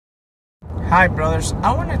Hi brothers,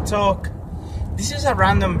 I want to talk. This is a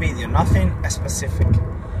random video, nothing specific.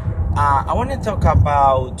 I want to talk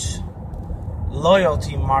about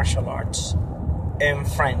loyalty in martial arts and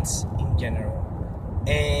friends in general.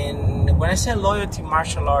 And when I say loyalty in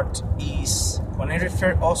martial arts is when I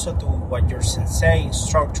refer also to what your sensei,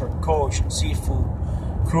 instructor, coach, sifu,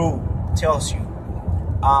 crew tells you.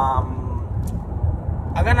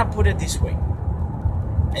 I'm gonna put it this way,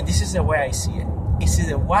 and this is the way I see it. Is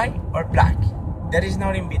it white or black? There is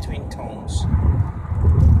not in between tones.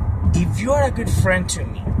 If you are a good friend to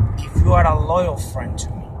me, if you are a loyal friend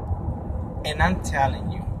to me, and I'm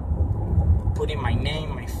telling you, putting my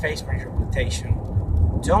name, my face, my reputation,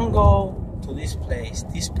 don't go to this place.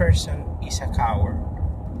 This person is a coward.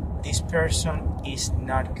 This person is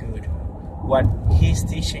not good. What he's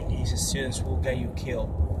teaching his students will get you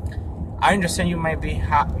killed. I understand you may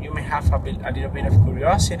have a little bit of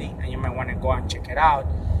curiosity and you might want to go and check it out,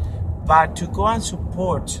 but to go and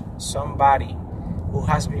support somebody who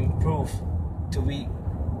has been proved to be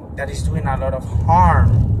that is doing a lot of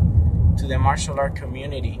harm to the martial art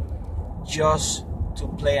community just to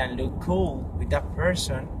play and look cool with that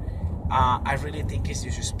person, I really think is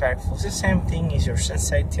disrespectful. It's the same thing as your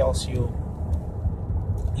sensei tells you,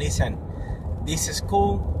 listen, this is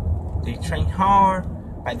cool, they train hard,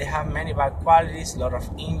 but they have many bad qualities, a lot of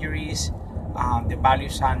injuries, the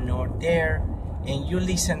values are not there, and you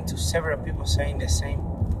listen to several people saying the same.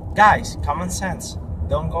 Guys, common sense,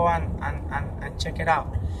 don't go and check it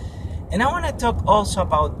out. And I want to talk also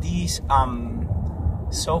about these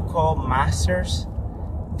so-called masters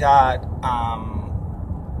that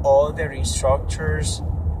all their instructors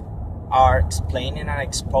are explaining and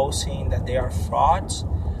exposing that they are frauds.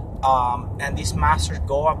 And these masters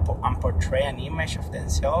go up and portray an image of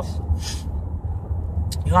themselves.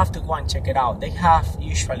 You have to go and check it out. They have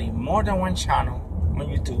usually more than one channel on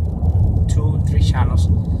YouTube, 2, 3 channels.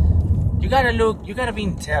 You gotta look, you gotta be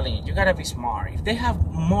intelligent, you gotta be smart. If they have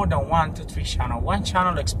more than 1 to 3 channels, one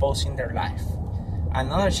channel exposing their life,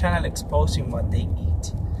 another channel exposing what they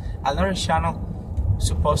eat, another channel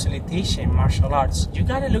supposedly teaching martial arts, you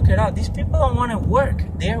gotta look it out. These people don't want to work.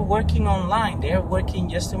 They are working online. They are working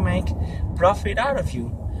just to make profit out of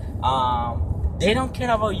you. They don't care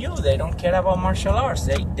about you. They don't care about martial arts.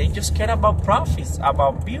 They just care about profits,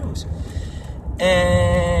 about views.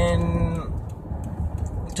 And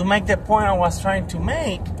to make the point I was trying to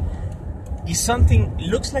make is something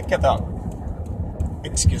looks like a dog.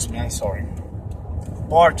 Excuse me, I'm sorry.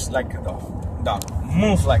 Barks like a dog.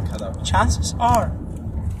 Move like a dog. Chances are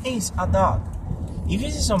is a dog. If you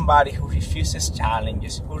see somebody who refuses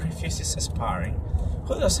challenges, who refuses sparring,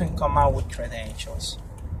 who doesn't come out with credentials,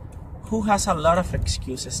 who has a lot of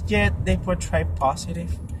excuses, yet they portray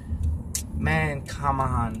positive, man, come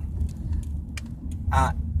on.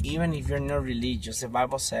 Even if you're not religious, the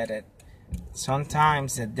Bible said it.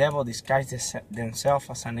 Sometimes the devil disguises themselves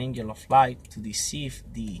as an angel of light to deceive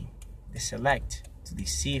the select, to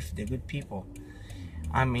deceive the good people.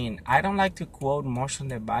 I mean, I don't like to quote much from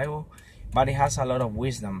the Bible, but it has a lot of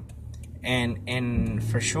wisdom. And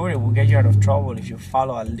for sure, it will get you out of trouble if you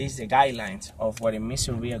follow at least the guidelines of what it means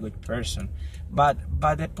to be a good person. But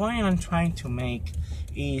the point I'm trying to make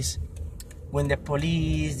is when the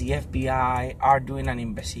police, the FBI are doing an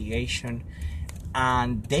investigation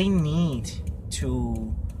and they need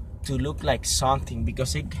to look like something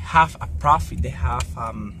because they have a profit, they have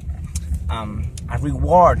a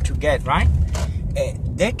reward to get, right?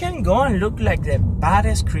 They can go and look like the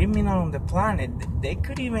baddest criminal on the planet. They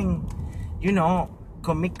could even,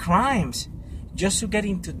 commit crimes just to get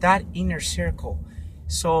into that inner circle.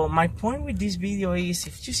 So my point with this video is,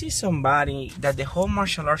 if you see somebody that the whole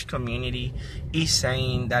martial arts community is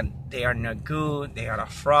saying that they are not good, they are a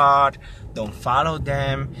fraud, don't follow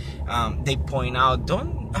them, they point out,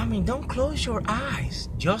 don't close your eyes.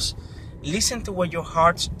 Just listen to what your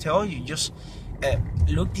hearts tell you. Just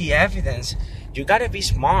look the evidence. You gotta be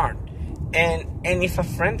smart. And if a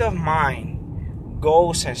friend of mine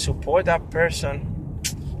goes and support that person,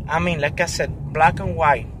 like I said, black and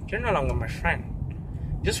white, you're no longer my friend.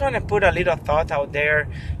 Just want to put a little thought out there.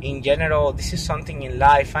 In general, this is something in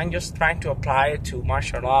life. I'm just trying to apply it to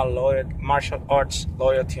martial arts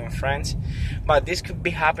loyalty and friends. But this could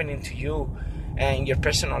be happening to you in your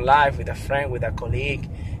personal life, with a friend, with a colleague.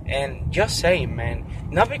 And just say, man,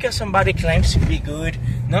 not because somebody claims to be good,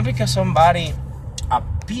 not because somebody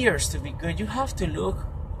appears to be good, you have to look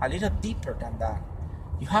a little deeper than that.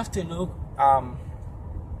 You have to look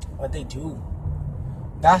what they do.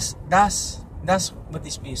 That's what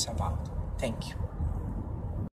this video is about. Thank you.